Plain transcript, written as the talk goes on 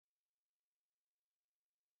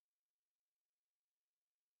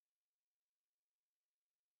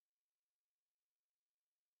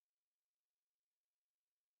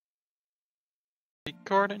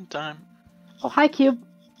Recording time. Oh, hi, Cube.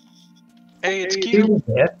 Hey, it's Cube.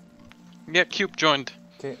 Yeah. Yeah, Cube joined.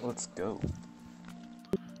 Okay, let's go.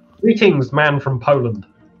 Greetings, man from Poland.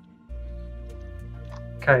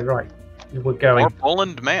 Okay, right. We're going. Or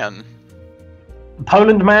Poland man.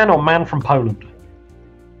 Poland man or man from Poland?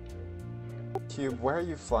 Cube, where are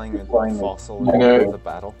you flying a fossil in the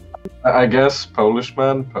battle? I guess Polish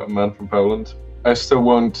man from Poland. I still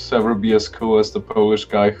won't ever be as cool as the Polish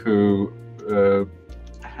guy who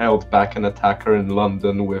held back an attacker in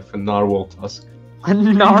London with a narwhal tusk. A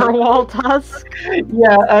narwhal tusk?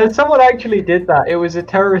 Yeah, someone actually did that. It was a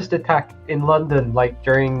terrorist attack in London, like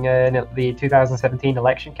during the 2017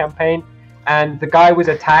 election campaign, and the guy was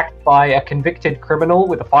attacked by a convicted criminal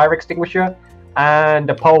with a fire extinguisher and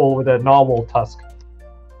a pole with a narwhal tusk.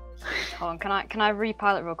 Hold on, can I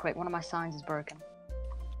repilot real quick? One of my signs is broken.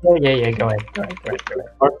 Yeah, go ahead. Go ahead.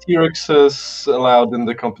 Are T-Rexes allowed in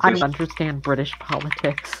the I competition? don't understand British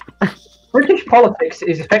politics. British politics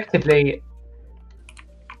is effectively...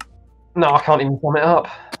 No, I can't even sum it up.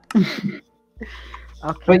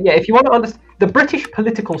 Okay. But yeah, if you want to understand the British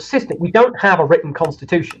political system, we don't have a written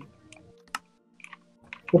constitution.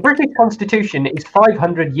 The British Constitution is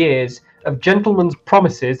 500 years of gentlemen's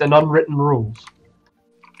promises and unwritten rules.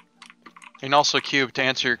 And also, Cube, to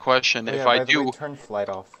answer your question, Oh, if yeah, I by the do, way, turn flight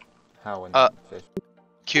off. Howe and Feesh.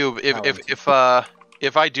 Cube,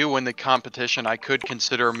 if I do win the competition, I could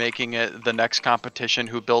consider making it the next competition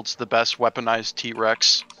who builds the best weaponized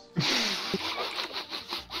T-Rex.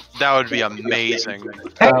 That would be amazing.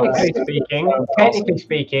 Technically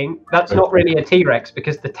speaking, that's not really a T-Rex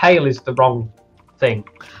because the tail is the wrong thing.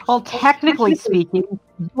 Well, technically speaking,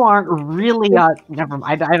 you aren't really never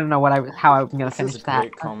mind. I don't know how I'm gonna This finish is that.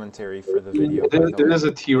 great commentary for the video. by the It way. is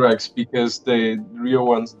a T-Rex because the real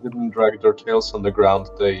ones didn't drag their tails on the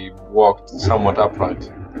ground. They walked somewhat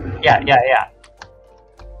upright. Yeah.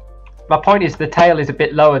 My point is the tail is a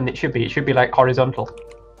bit lower than it should be. It should be like horizontal.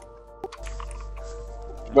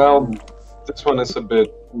 Well, this one is a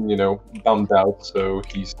bit, bummed out, so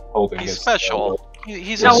he's holding He's his special.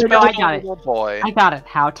 He's No, a no, I special got it. little boy. I got it,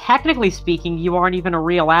 How. Technically speaking, you aren't even a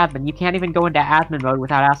real admin. You can't even go into admin mode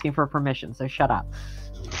without asking for permission, so shut up.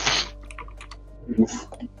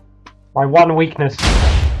 My one weakness.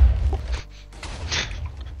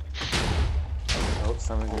 Oh,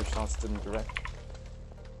 some of your shots didn't direct.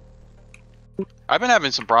 I've been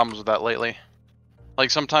having some problems with that lately.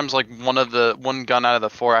 Like sometimes, like one gun out of the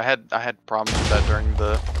four, I had problems with that during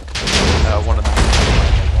the one of the.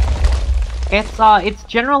 It's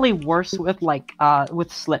generally worse with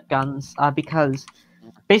with slit guns because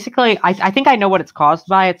basically I think I know what it's caused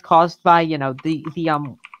by. It's caused by the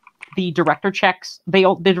director checks.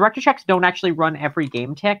 The director checks don't actually run every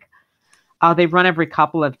game tick. They run every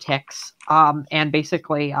couple of ticks. And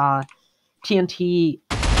basically the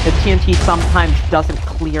TNT sometimes doesn't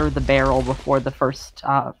clear the barrel before the first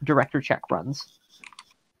director check runs.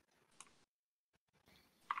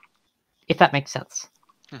 If that makes sense.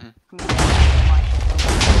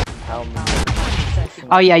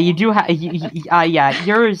 Oh yeah, you do have. Yeah,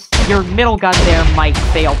 your middle gun there might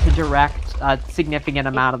fail to direct a significant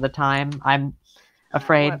amount of the time. I'm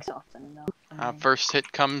afraid. Works often, though. First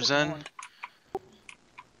hit comes in.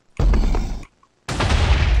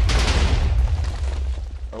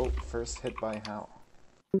 Oh, first hit by Howe.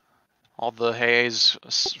 All the haze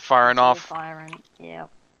firing off. Firing. Yeah.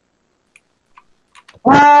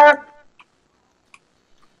 What?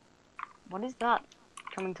 What is that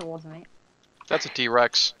coming towards me? That's a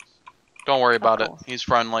T-Rex. Don't worry about it. course. He's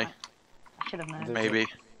friendly. I should have known. Maybe.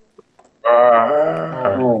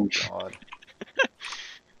 Oh god.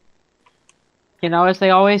 You know, as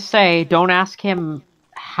they always say, don't ask him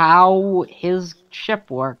how his ship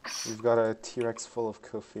works. We've got a T-Rex full of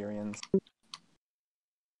Copherians.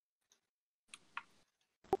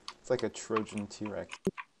 It's like a Trojan T-Rex.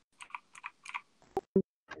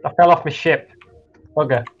 I fell off my ship.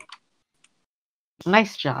 Bugger.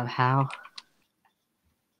 Nice job, Hal.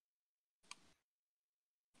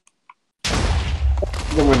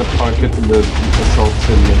 I'm gonna park it in the assault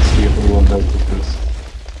city and see if anyone notices.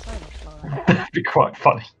 That'd be quite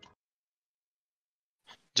funny.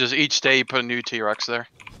 Just each day you put a new T-Rex there.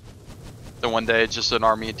 Then one day it's just an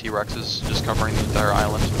army of T-Rexes just covering the entire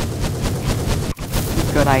island.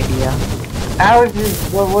 Good idea. How is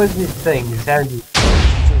this? What was this thing? How is he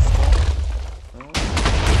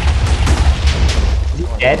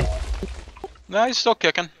dead? No, he's still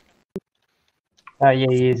kicking. Oh yeah,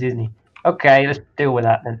 he is, isn't he? Okay, let's deal with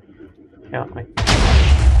that then. Can't we?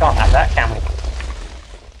 Can't have that, can we?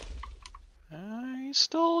 He's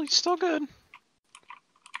still good.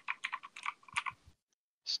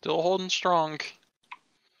 Still holding strong.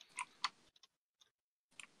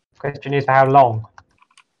 Question is, how long?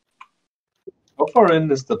 How far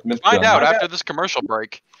in is that mid? Find out after this commercial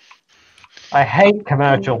break. I hate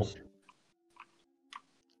commercials.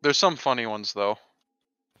 There's some funny ones though.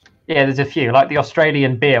 Yeah, there's a few, like the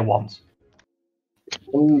Australian beer ones.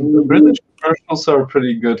 The British commercials are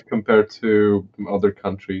pretty good compared to other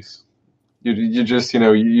countries. You just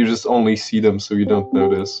you just only see them, so you don't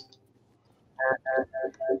notice.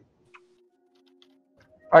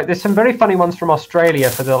 Right, there's some very funny ones from Australia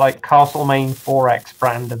for the like Castlemaine 4X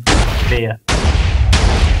brand of beer.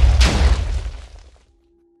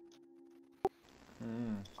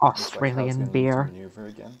 Australian beer.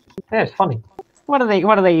 Again. Yeah, it's funny. What do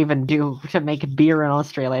they even do to make beer in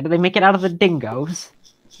Australia? Do they make it out of the dingoes?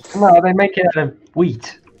 No, they make it out of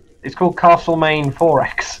wheat. It's called Castlemaine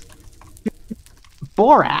 4X.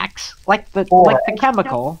 Borax? Like the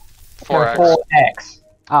chemical? 4X. 4X.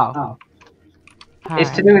 Oh. It's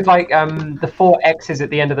to do with like the 4 X's at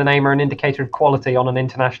the end of the name are an indicator of quality on an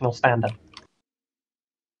international standard.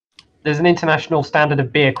 There's an international standard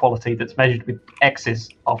of beer quality that's measured with X's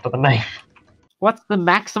after the name. What's the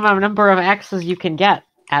maximum number of X's you can get,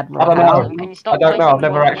 Admiral? I don't Howe? know. Can you stop I don't know, placing I've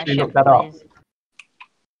never water on my actually ship, looked that up. please?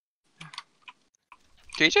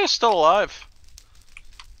 DJ's still alive.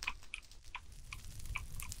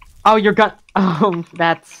 Oh, you're gonna. Oh,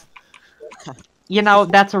 that's. You know,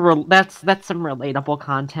 that's some relatable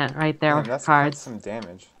content right there Damn, with that's quite cards. some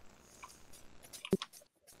damage.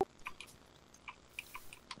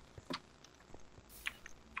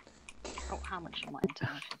 Oh, how much of my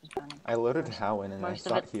internet is burning? I loaded Howe in and Most I of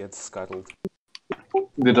thought it. he had scuttled.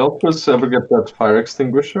 Did Elpris ever get that fire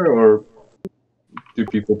extinguisher, or do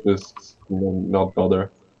people just not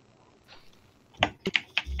bother?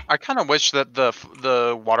 I kind of wish that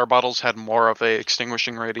the water bottles had more of a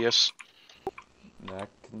extinguishing radius. That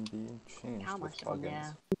can be changed How with much? plugins.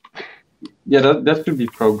 Yeah. Yeah, that could be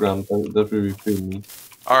programmed. That would be pretty neat.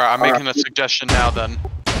 All right, I'm making a suggestion now. Then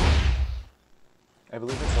I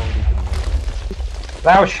believe it's already been made.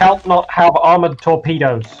 Thou shalt not have armored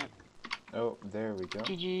torpedoes. Oh, there we go.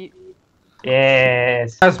 GG.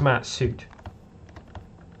 Yes. Hazmat suit.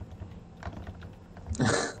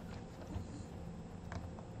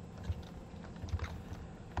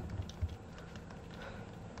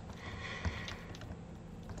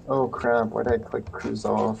 Oh crap, why did I click cruise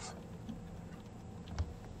off?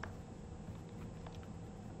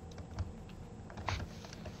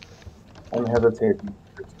 I'm hesitating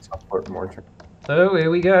to support more. So here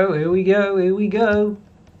we go, here we go, here we go.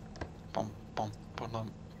 bum, bum, bum,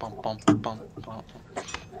 bum, bum, bum, bum.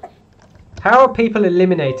 How are people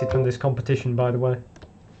eliminated from this competition, by the way?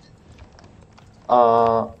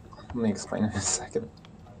 Let me explain in a second.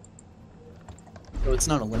 So it's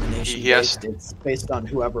not elimination Yes. based, it's based on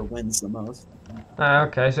whoever wins the most.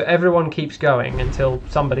 Okay, so everyone keeps going until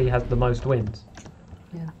somebody has the most wins.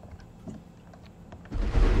 Yeah.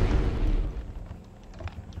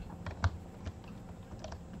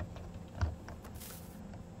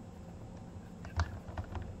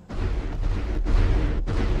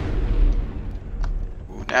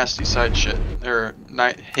 Ooh, nasty side shit. Or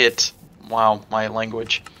hit. Wow, my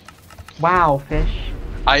language. Wow, fish.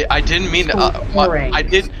 I didn't mean to. I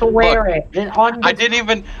did. Swear Look, it. On I didn't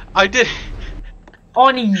even. I did.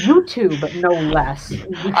 on YouTube, no less.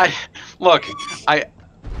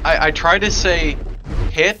 I tried to say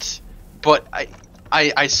hit, but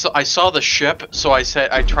I saw the ship, so I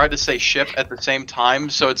tried to say ship at the same time,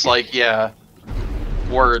 so it's like, yeah,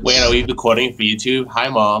 words. Wait, are we recording for YouTube? Hi,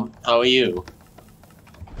 Mom. How are you?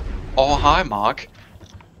 Oh, hi, Mark.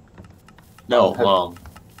 No, Mom.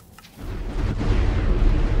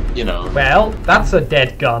 You know. Well, that's a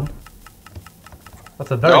dead gun.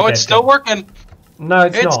 That's a very No, dead it's still gun. working. No,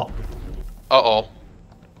 it's It's- not. Uh-oh.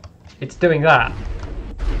 It's doing that.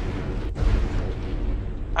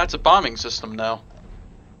 That's a bombing system now.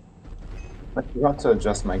 I forgot to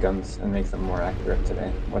adjust my guns and make them more accurate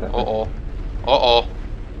today. Whatever. Uh-oh. Uh-oh.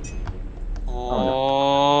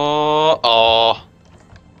 Oh.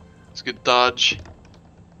 It's a good dodge.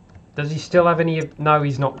 Does he still have any... No,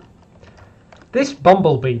 he's not. This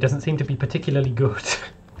Bumblebee doesn't seem to be particularly good.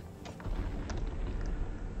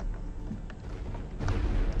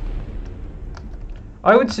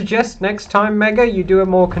 I would suggest next time, Mega, you do a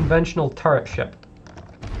more conventional turret ship.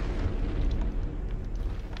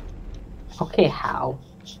 Okay, how?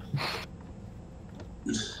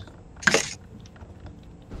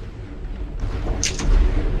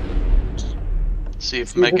 See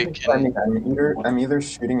if Mega can... I'm either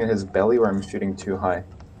shooting at his belly or I'm shooting too high.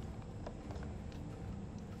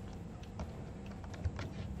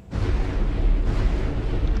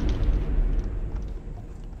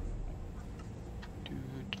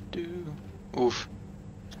 Oof.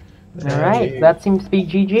 All right, that seems to be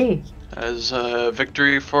GG. As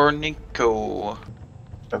victory for Nico.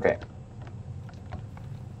 Okay.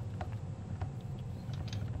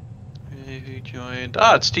 He joined.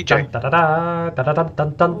 Ah, it's TJ.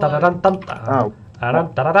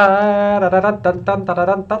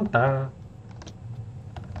 Oh.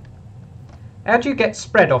 How'd you get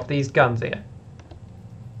spread off these guns here?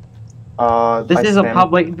 This I is a spam-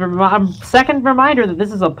 public. Second reminder that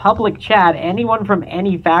this is a public chat. Anyone from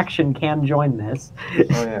any faction can join this. Oh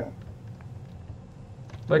yeah.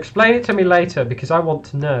 Well, explain it to me later because I want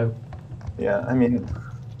to know. Yeah, I mean,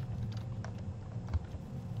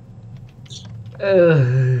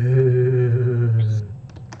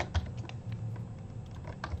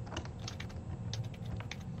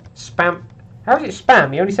 Spam. How is it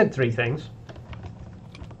spam? You only said 3 things.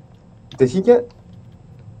 did he get?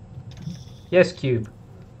 Yes, Cube.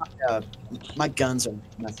 My guns are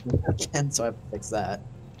messing up again, so I have to fix that.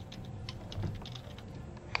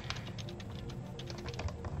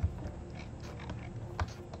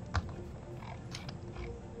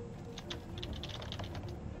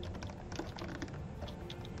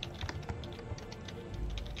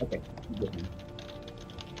 Okay.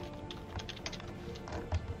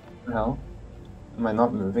 No. Am I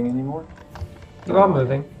not moving anymore? You are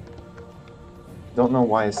moving. Don't know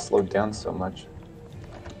why I slowed down so much.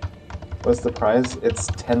 What's the prize? It's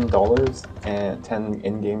 $10 and 10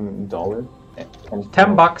 in-game dollar. And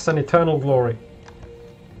 $10 and eternal glory.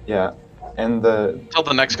 Yeah, and the Until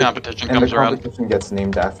the next competition and comes the around. competition gets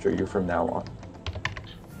named after you from now on.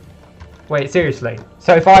 Wait, seriously?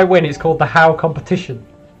 So if I win, it's called the Howe competition?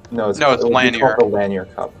 No, it's No, it's it'll be Lanier. called the Lanier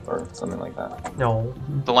Cup or something like that. No.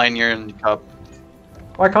 The Lanier and Cup.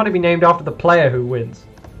 Why can't it be named after the player who wins?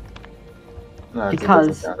 No, it Because-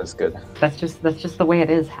 doesn't sound as good. That's just the way it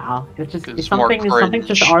is, Hal. It's just It's some more things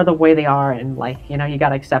just cringe. are the way they are, and like you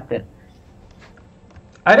gotta accept it.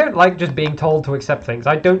 I don't like just being told to accept things.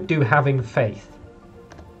 I don't do having faith.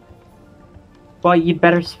 Well, you'd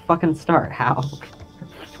better fucking start, Hal.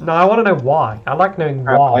 No, I want to know why. I like knowing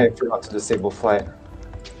Crap, why. I forgot to disable flight.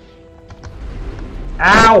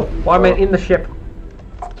 Ow! Why am I in the ship?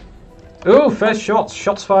 Ooh, first shots.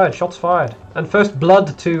 Shots fired. Shots fired. And first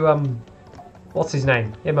blood to, what's his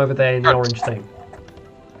name? Him over there in the orange thing.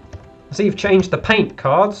 I see you've changed the paint,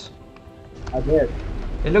 Cards. I did.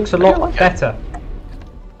 It looks a lot like it. better.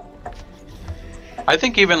 I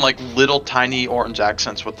think even like little tiny orange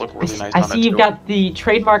accents would look really nice I on see it you've too. got the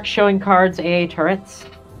trademark showing cards AA turrets.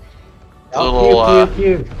 Little, Pew,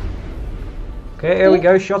 pew, pew. Okay, here we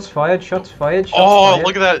go. Shots fired. Shots fired. Shots oh, fired.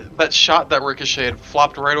 look at that shot that ricocheted,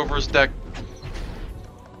 flopped right over his deck.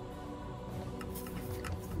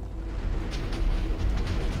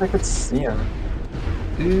 I could see him.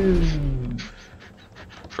 Ooh.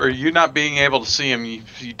 For you not being able to see him, you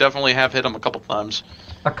definitely have hit him a couple times.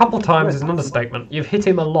 A couple times is an understatement. You've hit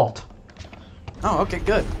him a lot. Oh, okay,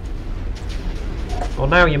 good. Well,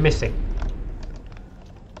 now you're missing.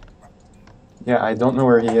 Yeah, I don't know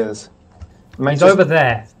where he is. Might He's just, over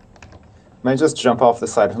there. Might just jump off the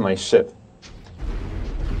side of my ship.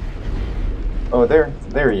 Oh, there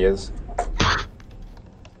he is.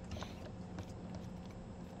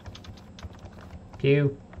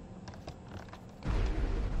 Pew.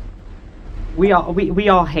 We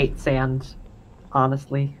all hate sand,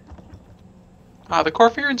 honestly. Ah, the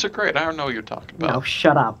Corfurians are great. I don't know what you're talking about. No,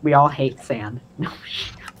 shut up. We all hate sand. No.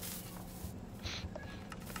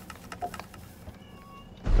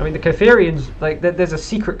 I mean, the Kefirians, like, there's a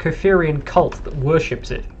secret Kefirian cult that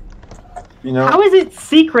worships it. You know, How is it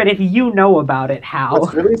secret if you know about it? How?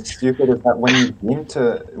 what's really stupid is that when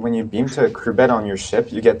you beam to a crew bed on your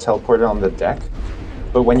ship, you get teleported on the deck.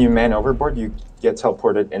 But when you man overboard, you get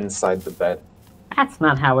teleported inside the bed. That's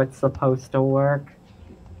not how it's supposed to work.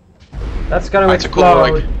 That's gonna That's a cool,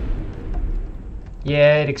 explode. like-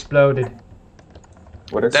 Yeah, it exploded.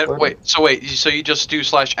 What That, exploded? so you just do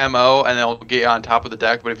 /MO and it'll get you on top of the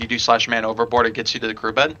deck, but if you do /man overboard, it gets you to the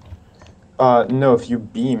crew bed? No, if you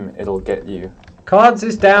beam, it'll get you. Cards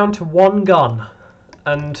is down to 1 gun,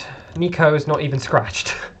 and Nico is not even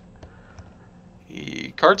scratched.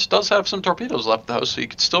 Cards does have some torpedoes left though, so you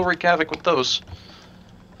can still wreak havoc with those.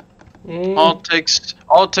 Eh, All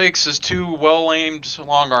it takes is 2 well-aimed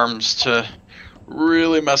long arms to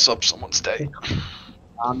really mess up someone's day.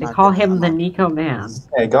 I'm They not call good. him I'm the not- Nico Man.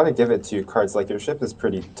 Hey, I gotta give it to you, Cards. Like, your ship is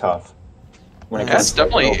pretty tough. When Yeah, it's to,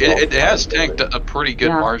 like, definitely overall it has flight. tanked a pretty good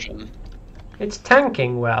Yeah. margin. It's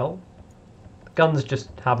tanking well. Guns just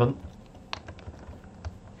haven't.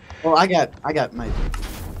 Well, I got my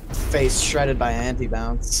face shredded by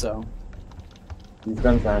anti-bounce, so These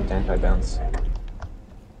guns aren't anti-bounce.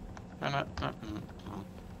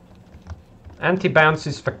 Anti-bounce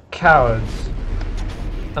is for cowards.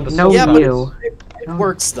 And No, assault Yeah, but you. it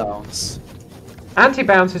works though.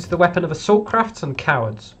 Anti-bounce is the weapon of assault crafts and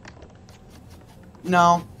cowards.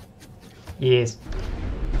 No. Yes.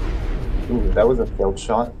 Ooh, that was a failed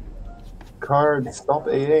shot. Card, stop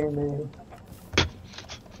aiding me.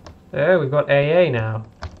 Oh, we've got AA now.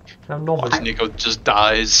 How normal. Watch Nico just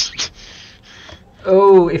dies.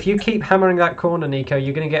 Oh, if you keep hammering that corner, Nico,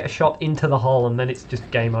 you're going to get a shot into the hull and then it's just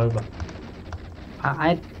game over.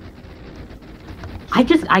 I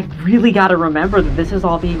really gotta remember that this is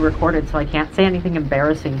all being recorded, so I can't say anything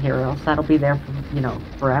embarrassing here, or else that'll be there for, you know,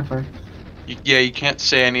 forever. Yeah, you can't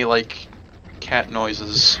say any, like, cat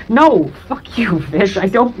noises. No! Fuck you, Fish! I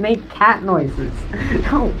don't make cat noises!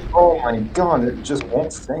 No! Oh my god, it just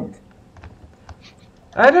won't sync.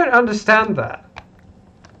 I don't understand that.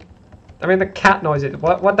 I mean, the cat noises.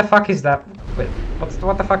 What the fuck is that with?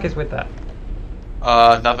 What the fuck is with that?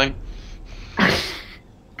 Nothing.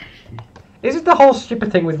 Is it the whole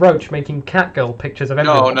stupid thing with Roach making catgirl pictures of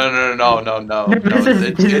everyone? No. This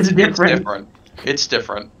is different. It's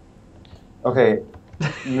different. Okay,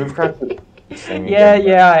 Movecraft is saying Yeah,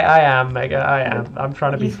 again. I am, Mega. I am. I'm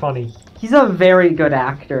trying to be funny. He's a very good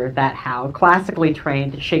actor, that Howe. Classically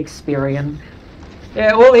trained, Shakespearean.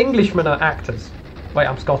 Yeah, all Englishmen are actors. Wait,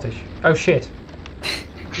 I'm Scottish. Oh shit.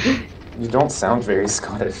 You don't sound very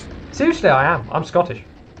Scottish. Seriously, I am. I'm Scottish.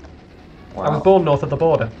 Wow. I was born north of the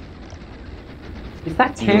border. Is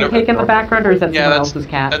that Pancake in the background, or is that someone else's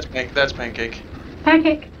cat? That's Pancake.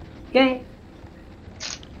 Pancake! Yay!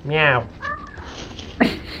 Meow.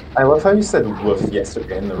 I love how you said woof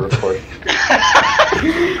yesterday in the report.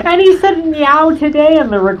 And he said meow today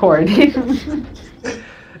in the recording.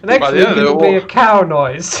 Next week it'll be a cow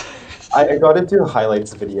noise. I gotta do a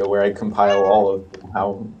highlights video where I compile all of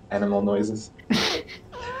how animal noises.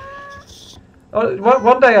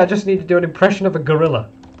 One day I just need to do an impression of a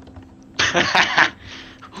gorilla.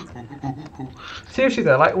 Seriously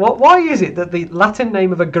though, like, why is it that the Latin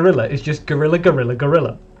name of a gorilla is just gorilla, gorilla,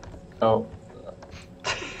 gorilla? Oh.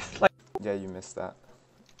 Like, yeah, you missed that.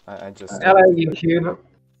 I just... Hello, YouTube.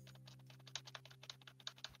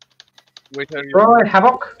 Wait, are you Right,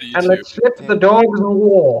 Havoc, and let's flip the dogs of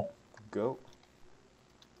war. Go.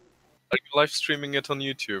 Are you live streaming it on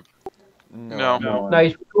YouTube? No. No,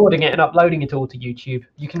 he's recording it and uploading it all to YouTube.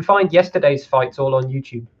 You can find yesterday's fights all on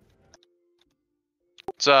YouTube.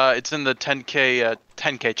 It's in the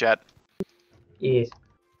 10K chat. Yes.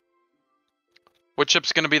 What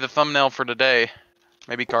ship's gonna be the thumbnail for today?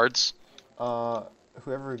 Maybe cards?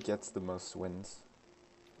 Whoever gets the most wins.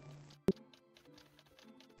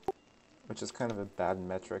 Which is kind of a bad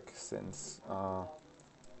metric since,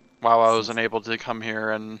 WowWow wasn't able to come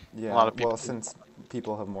here, and yeah, a lot of people... well, since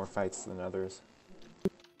people have more fights than others.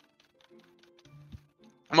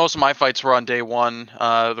 Most of my fights were on day one.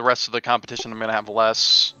 The rest of the competition I'm gonna have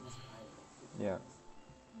less. Yeah.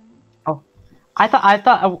 Oh, I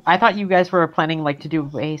thought you guys were planning like to do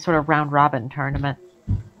a sort of round robin tournament.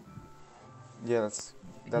 Yeah,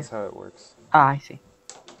 that's how it works. Ah, I see.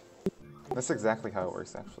 That's exactly how it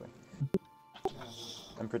works, actually.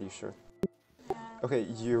 I'm pretty sure. Okay,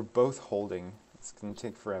 you're both holding. It's gonna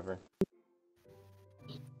take forever.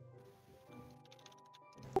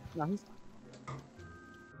 Nice.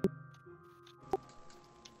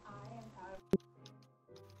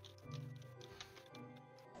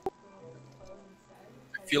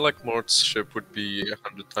 I feel like Mort's ship would be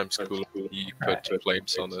 100 times cooler if he put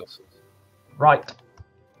flames on it. Right.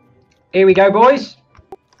 Here we go, boys.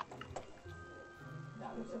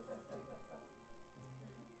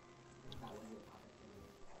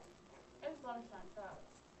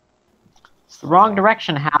 It's the wrong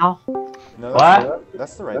direction, Hal. No, What?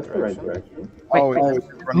 that's the right direction. Wait,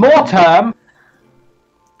 More term.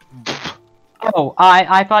 Oh,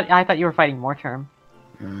 I thought you were fighting more term.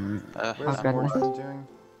 Where's goodness. Morton doing?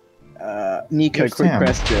 Nico, Yes, quick Sam.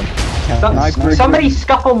 question. Can I bring Somebody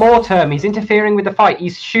scuffle more term. He's interfering with the fight.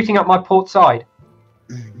 He's shooting up my port side.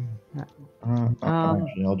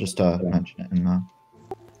 Actually, I'll just mention it in there.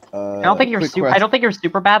 I don't think you're I don't think you're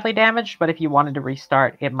super badly damaged, but if you wanted to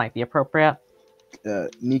restart, it might be appropriate.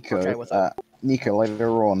 Nico, Okay, what's up? Nico,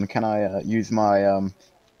 later on, can I use my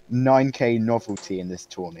 9K novelty in this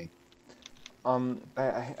tourney?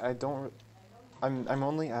 I don't. I'm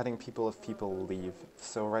only adding people if people leave.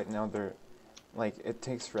 So right now they're, like, it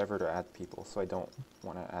takes forever to add people. So I don't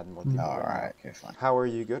want to add more people. Alright, okay, fine. How are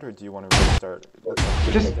you good, or do you want to restart?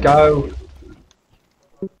 Just go.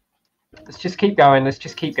 Let's just keep going. Let's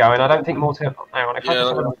just keep going. I don't think more term. Hang on, I can't Yeah,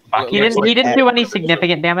 just have a back. He didn't do any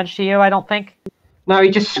significant damage to you, I don't think. No, he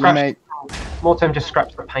just scratched. Mate, More term just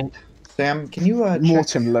scratched the paint. Sam, can you check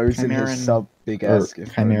Mortem loads in Chimera his and- sub big or ass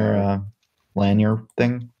gift. Chimera lanyard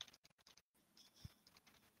thing?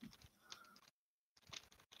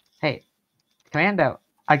 Hey, Commando.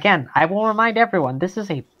 Again, I will remind everyone, this is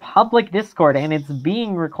a public Discord and it's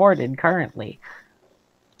being recorded currently.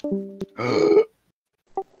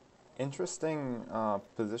 Interesting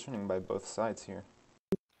positioning by both sides here.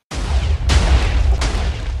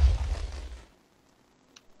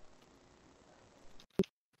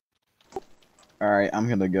 Alright, I'm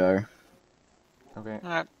gonna go. Okay.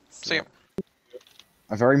 Alright, see ya.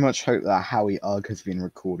 I very much hope that Howie Ugg has been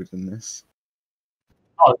recorded in this.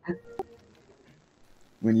 Oh,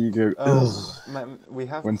 When you go, Oh, ugh. we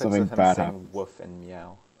have When clips something of him bad saying happens. woof and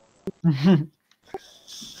meow.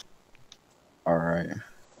 Alright.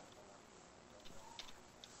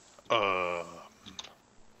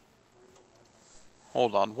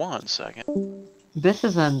 Hold on one second. This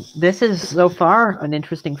is so far an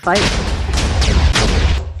interesting fight.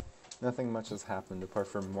 Nothing much has happened apart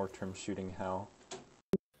from Mortem shooting Howe.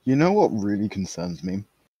 You know what really concerns me?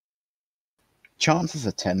 Chances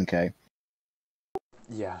are 10k.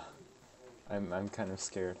 Yeah. I'm kind of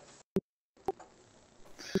scared.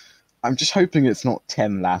 I'm just hoping it's not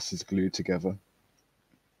 10 lasses glued together.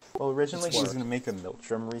 Well, originally It's he was work. going to make a milk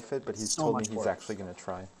drum refit, but he's So told me much he's work. actually going to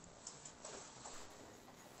try.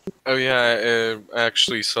 Oh yeah, I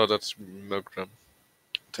actually saw that milk drum.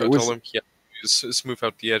 It was- Told him, yeah, smooth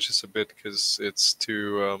out the edges a bit because it's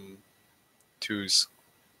too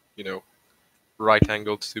right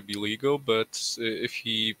angled to be legal. But if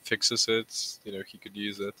he fixes it, he could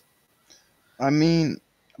use it. I mean,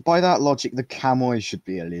 by that logic, the Kamui should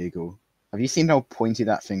be illegal. Have you seen how pointy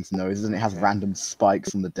that thing's nose is and it has random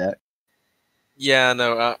spikes on the deck? Yeah,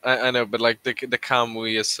 no, I know, but like the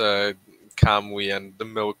Kamui is a Kamui, and the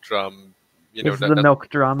milk drum, It's the milk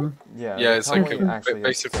drum. Yeah, yeah, the it's like Kamui actually has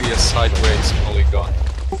basically a sideways polygon.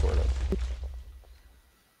 sort of.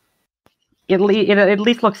 It at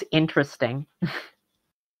least looks interesting. Did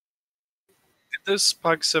those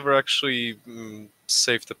spikes ever actually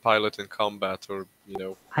save the pilot in combat, or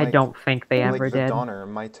I don't think they ever like the did. Donner,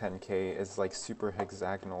 my 10K is like super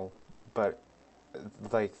hexagonal, but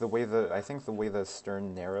like I think the way the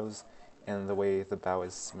stern narrows and the way the bow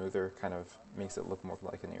is smoother kind of makes it look more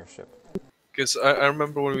like an airship. Because I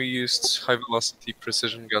remember when we used high velocity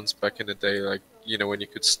precision guns back in the day, like when you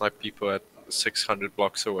could snipe people at 600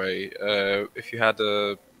 blocks away. If you had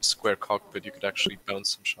a square cockpit, you could actually bounce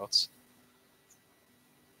some shots.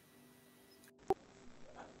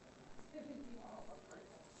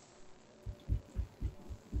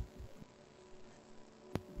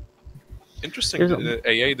 Interesting There's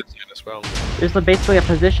AA design as well. There's basically a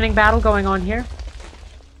positioning battle going on here.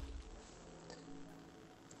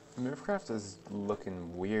 Movecraft is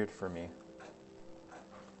looking weird for me.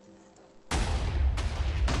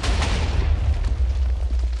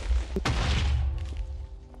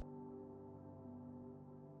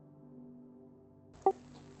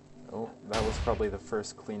 Oh, that was probably the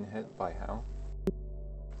first clean hit by Howe.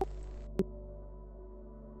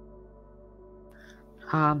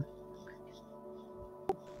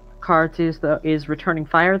 Cards is returning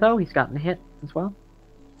fire though. He's gotten a hit as well.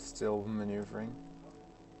 Still maneuvering.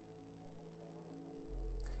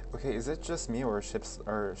 Okay, is it just me or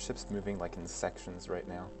are ships moving like in sections right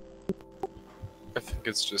now? I think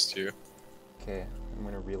it's just you. Okay, I'm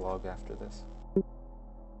gonna relog after this.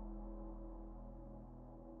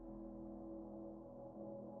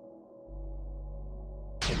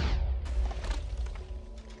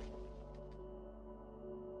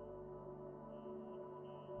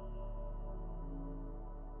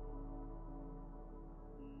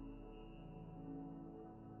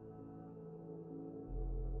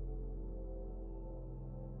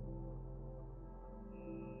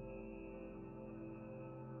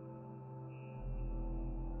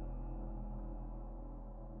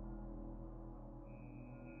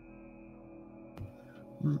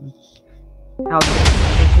 How's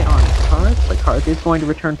it hit on cards? But cards is going to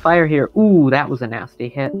return fire here. Ooh, that was a nasty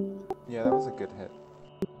hit. Yeah, that was a good hit.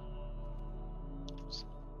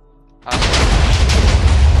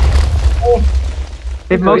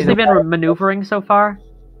 They've mostly been maneuvering so far.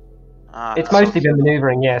 It's mostly been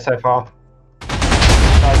maneuvering, yeah, so far. The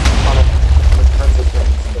cards are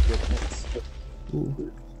getting some good hits.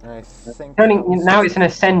 Ooh. And I think Now it's an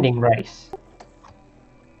ascending race.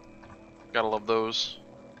 Gotta love those.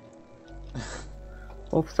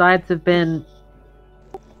 Both sides have been.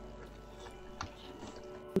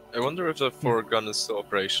 I wonder if the forward gun is still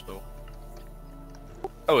operational.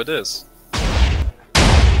 Oh, it is.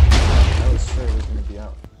 I was sure it was gonna be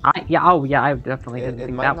out. I definitely didn't It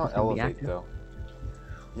think might that not was going to be elevate active. though.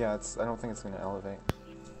 Yeah, I don't think it's gonna elevate.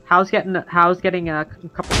 Howe's getting a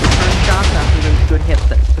couple of return shots after those good hits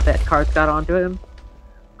that Cards got onto him.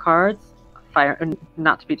 Cards,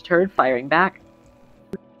 not to be deterred, firing back.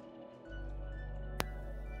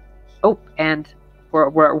 Oh, and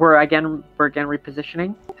we're again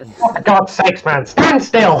repositioning. For God's sakes, man, stand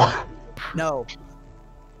still! No.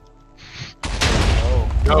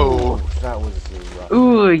 No, that was rough.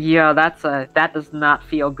 Ooh, yeah, that does not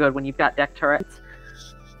feel good when you've got deck turrets.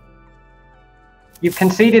 You've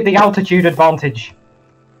conceded the altitude advantage.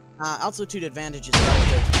 Altitude advantage is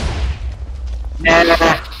relative.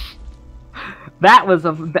 That was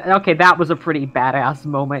a pretty badass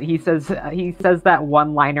moment. He says that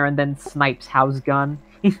one-liner and then snipes Howe's gun.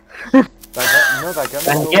 That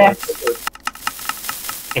gun And yes,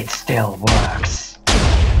 it still works.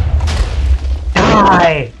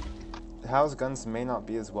 Die! Howe's guns may not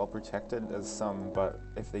be as well protected as some, but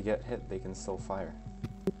if they get hit, they can still fire.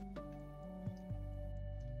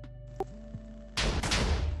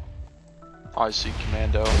 I see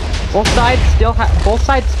Commando. Both sides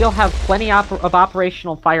still have plenty of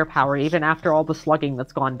operational firepower, even after all the slugging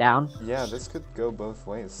that's gone down. Yeah, this could go both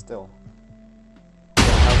ways still.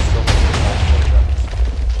 Howe still has guns.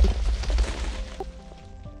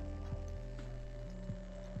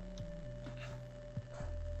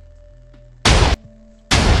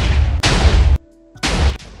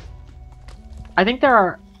 I think there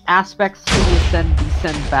are aspects to the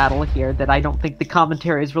ascend-descend battle here that I don't think the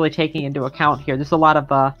commentary is really taking into account here. There's a lot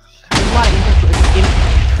of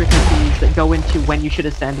intricacies that go into when you should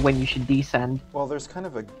ascend, when you should descend. Well, there's kind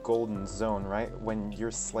of a golden zone, right? When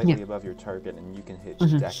you're slightly above your target and you can hit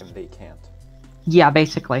your deck and they can't. Yeah,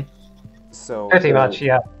 basically. So pretty much,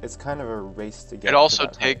 yeah. It's kind of a race to get. It also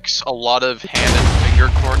takes a lot of hand and finger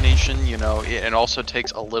coordination. You know, it also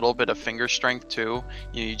takes a little bit of finger strength too.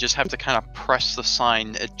 You just have to kind of press the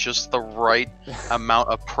sign at just the right amount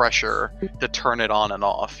of pressure to turn it on and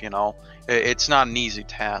off. You know, it's not an easy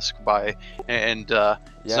task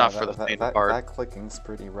it's not for the faint of heart. That clicking's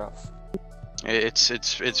pretty rough.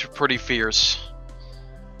 It's pretty fierce.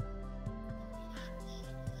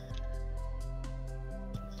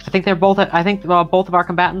 I think both of our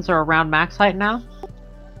combatants are around max height now.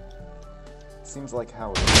 Seems like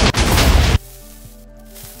Howe.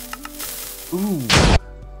 Ooh.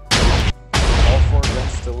 All 4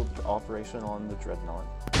 guns still operational on the Dreadnought.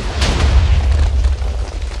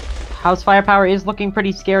 Howe's firepower is looking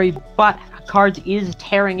pretty scary, but Cards is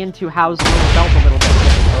tearing into Howe's belt a little bit.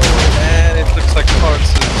 Oh, and it looks like Cards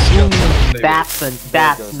is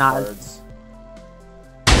That's not. Cards.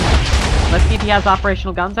 Let's see if he has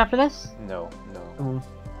operational guns after this. No. Ooh.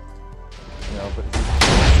 No, but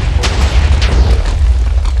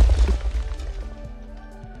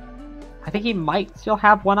I think he might still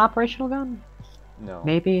have one operational gun. no.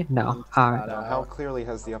 Maybe? No. Alright. No, Howe clearly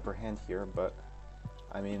has the upper hand here, but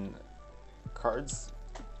I mean, Cards.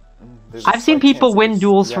 I've seen people win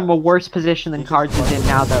duels from a worse position than Cards is in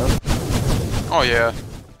now, though. Oh yeah.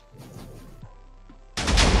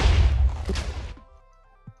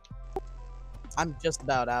 I'm just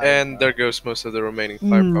about out. And there goes most of the remaining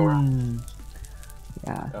firepower.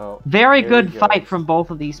 Yeah. Oh, very good fight from both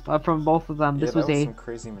of these. From both of them. This that was a some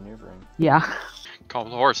crazy maneuvering. Yeah. Call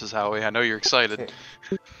the horses, Howie. I know you're excited. Okay.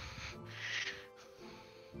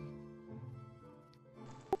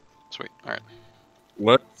 Sweet. All right.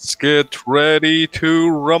 Let's get ready to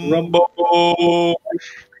rumble.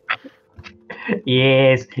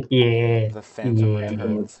 Yes, yeah. The Phantom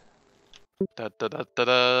returns. Da da da da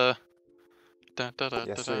da. Da, da, da,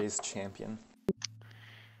 Yesterday's champion.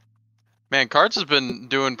 Man, Cards has been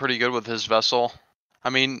doing pretty good with his vessel. I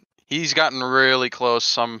mean, he's gotten really close.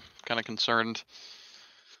 So I'm kind of concerned.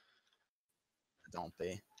 Don't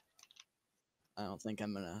be. I don't think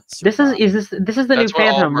I'm gonna. This is the That's new what all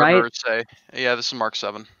Phantom, right? murderers say. Yeah, this is Mark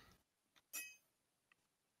 7.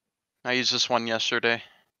 I used this one yesterday.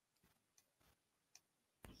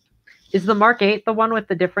 Is the Mark 8 the one with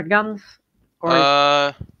the different guns?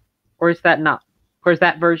 Or is that not? Or is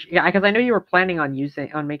that version? Yeah, because I know you were planning on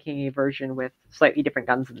making a version with slightly different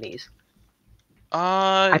guns than these.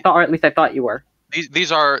 I thought, or at least I thought you were.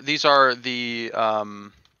 These are the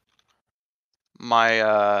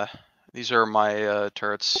these are my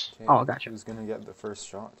turrets. Okay, Oh, gotcha. Who's gonna get the first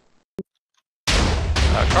shot?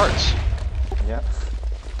 Cards. Yeah.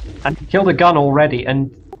 And you killed a gun already,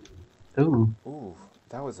 and ooh. Ooh,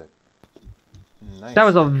 that was a nice. That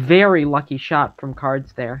was a very lucky shot from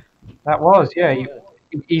Cards there. That was, yeah.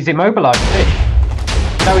 He's immobilized.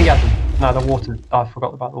 No, he hasn't. No, the water. I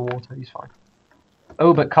forgot about the water. He's fine.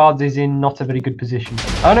 Oh, but Cards is in not a very good position.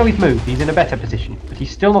 Oh no, he's moved. He's in a better position, but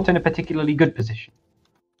he's still not in a particularly good position.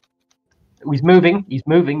 He's moving. He's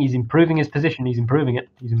moving. He's improving his position. He's improving it.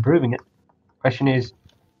 He's improving it. Question is,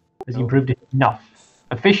 has he improved it enough?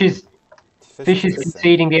 And Fish is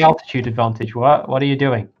conceding the altitude advantage. What are you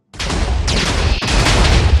doing?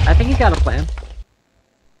 I think he's got a plan.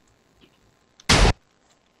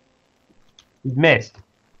 He's missed.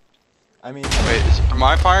 I mean, Wait, am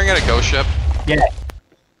I firing at a ghost ship? Yeah.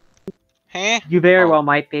 Huh? You very well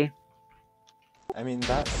might be. I mean,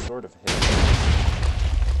 that sort of hit.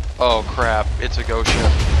 Oh crap, it's a ghost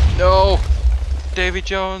ship. No! Davy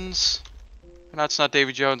Jones! That's not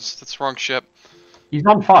Davy Jones, that's the wrong ship. He's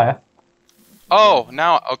on fire. Oh,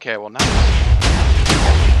 now, okay, well now...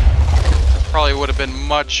 Probably would have been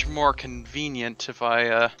much more convenient if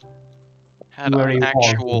I, had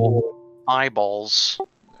actual eyeballs.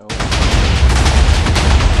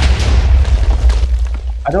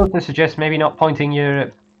 I'd also suggest maybe not pointing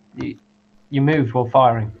your moves while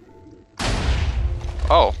firing.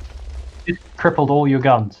 Oh. Just crippled all your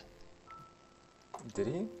guns. Did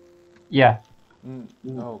he? Yeah.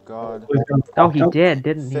 Oh god. Oh, he did,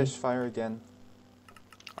 didn't he? Fish, fire again.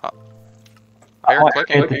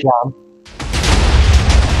 Clicking. The jam.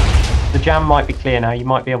 The jam might be clear now. You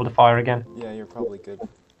might be able to fire again. Yeah, you're probably good.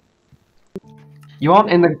 You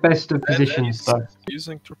aren't in the best of positions, though.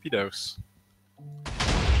 Using torpedoes.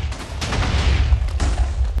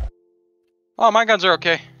 Oh, my guns are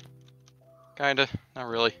okay. Kinda, not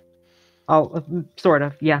really. Oh, sort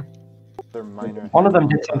of, yeah. They're minor. One of them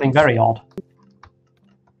did something very odd.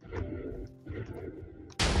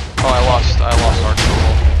 Oh, I lost our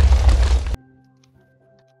control.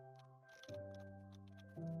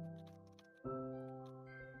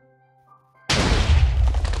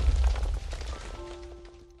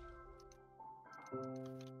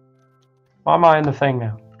 Why am I in the thing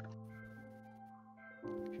now?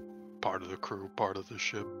 Part of the crew, part of the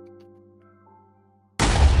ship.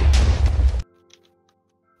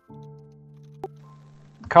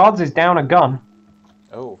 Cards is down a gun.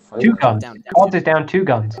 Oh, Two finally. guns. Cards is down 2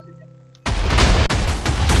 guns.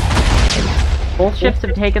 Both ships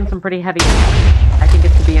have taken some pretty heavy damage. I think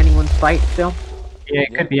it could be anyone's fight still. Yeah,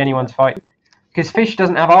 it could be anyone's fight. Because Fish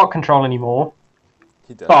doesn't have arc control anymore.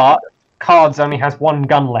 He does. But Cards only has 1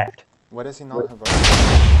 gun left. Why does he not have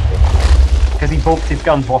Because he bulked his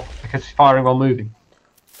guns off because he's firing while moving.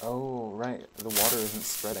 Oh, right. The water isn't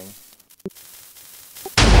spreading.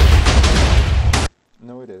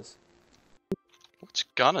 No, it is. Which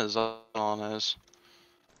gun is on his?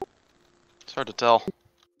 It's hard to tell.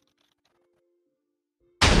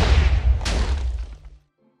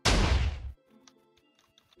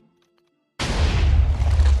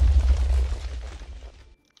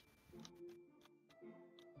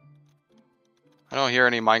 I don't hear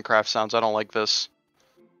any Minecraft sounds. I don't like this.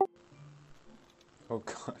 Oh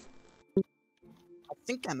god. I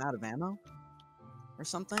think I'm out of ammo. Or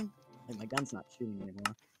something. Like, my gun's not shooting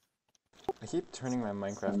anymore. I keep turning my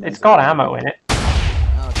Minecraft. It's got ammo in it.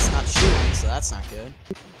 Oh, it's not shooting, so that's not good.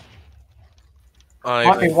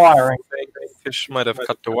 Might be wiring. Fish might have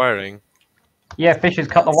cut the wiring. Yeah, Fish has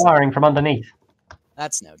cut the wiring from underneath.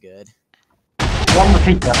 That's no good. One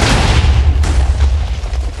repeater.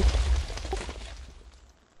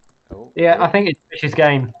 Oh. Yeah, I think it's Fish's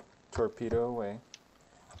game. Torpedo away.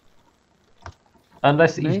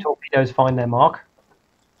 Unless these torpedoes find their mark.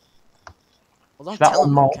 Well, don't That tell one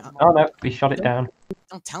them. mark. Oh no, we shot it down.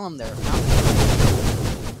 Don't tell them they're.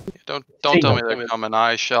 Don't tell me they're coming.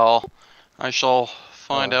 I shall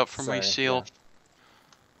find out from my seal.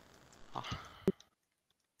 Yeah.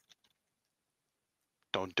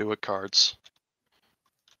 Don't do it, Cards.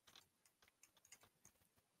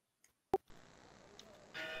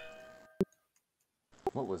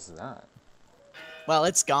 What was that? Well,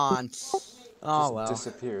 it's gone. Oh Just well.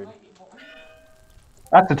 disappeared.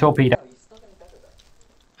 That's a torpedo.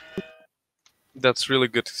 That's really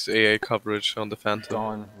good AA coverage on the Phantom.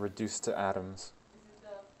 Gone, reduced to atoms.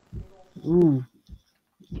 Ooh.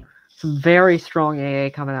 Some very strong AA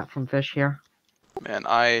coming out from Fish here. Man,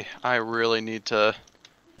 I really need to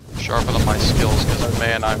sharpen up my skills because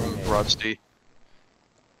man, I'm rusty.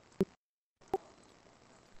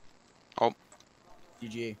 Oh.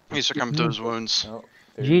 GG. He succumbed to his wounds. Oh,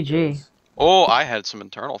 GG. Oh, I had some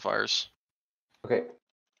internal fires. Okay.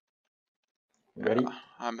 Ready?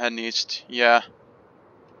 I'm heading east. Yeah.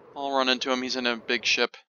 I'll run into him. He's in a big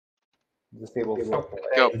ship. Disable.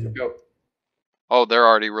 Go. Oh, they're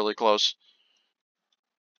already really close.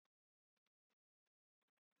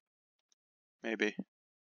 Maybe.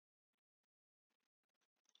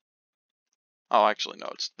 Oh, actually, no.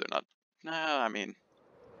 They're not. Nah, I mean,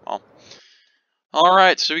 well. All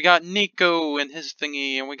right. So we got Nico and his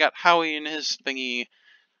thingy, and we got Howie and his thingy.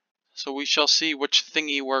 So we shall see which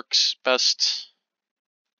thingy works best.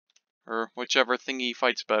 Or whichever thingy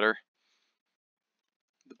fights better.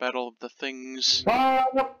 The battle of the things.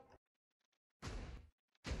 And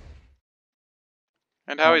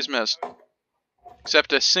Howie's missed.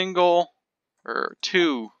 Except a single, or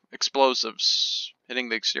 2 explosives hitting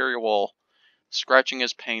the exterior wall, scratching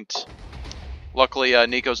his paint. Luckily,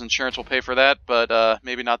 Nico's insurance will pay for that, but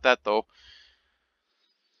maybe not that though.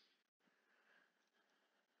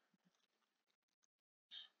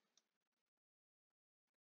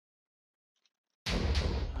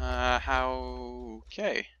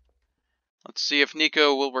 Okay. Let's see if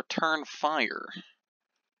Nico will return fire.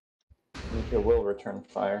 Nico will return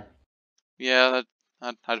fire. Yeah,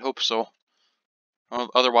 I'd hope so.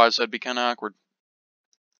 Otherwise, that'd be kind of awkward.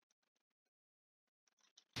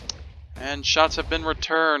 And shots have been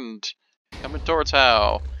returned. Coming towards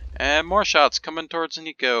Howe. And more shots coming towards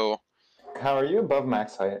Nico. How are you above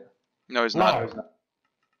max height? No, he's not.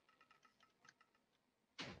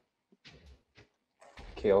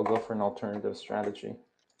 Okay, I'll go for an alternative strategy.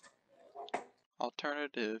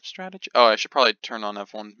 Alternative strategy. Oh, I should probably turn on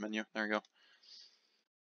F1 menu. There we go.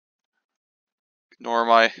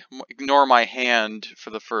 Ignore my hand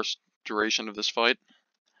for the first duration of this fight,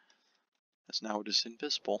 as now it is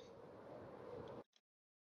invisible.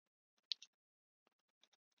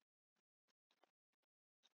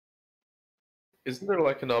 Isn't there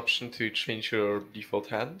like an option to change your default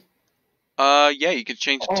hand? Yeah, you could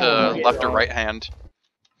change it to left or right hand.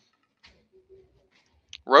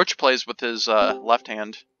 Roach plays with his left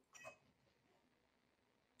hand.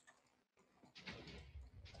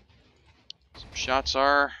 Some shots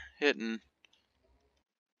are hitting.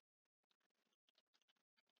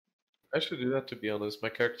 I should do that, to be honest. My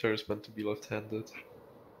character is meant to be left-handed.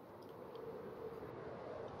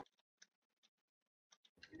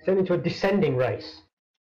 Turn into a descending race.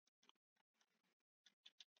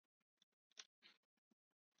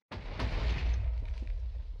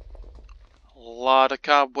 A lot of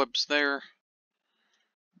cobwebs there.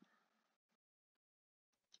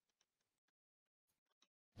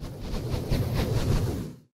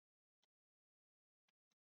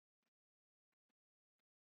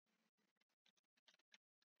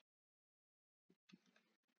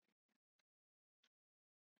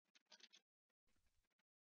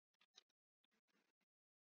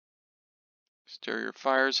 Exterior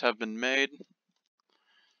fires have been made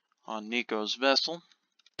on Nico's vessel.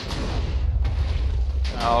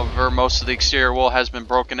 However, most of the exterior wall has been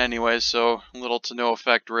broken anyway, so little to no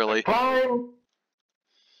effect really. Oh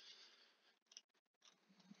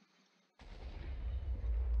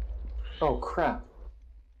crap.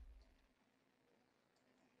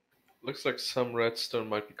 Looks like some redstone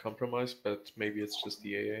might be compromised, but maybe it's just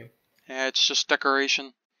the AA. Yeah, it's just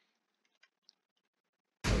decoration.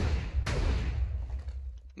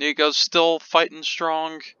 Nico's still fighting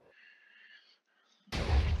strong.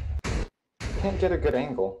 Can't get a good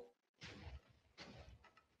angle.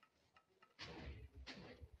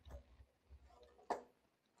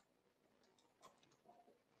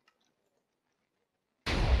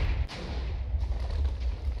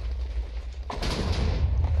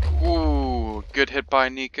 Ooh, good hit by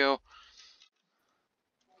Nico.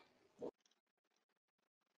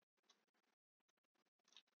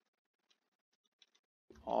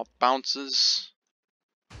 All bounces.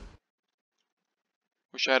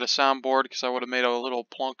 Wish I had a soundboard because I would have made a little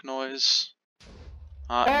plunk noise.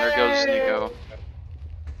 Ah, and there goes Nico.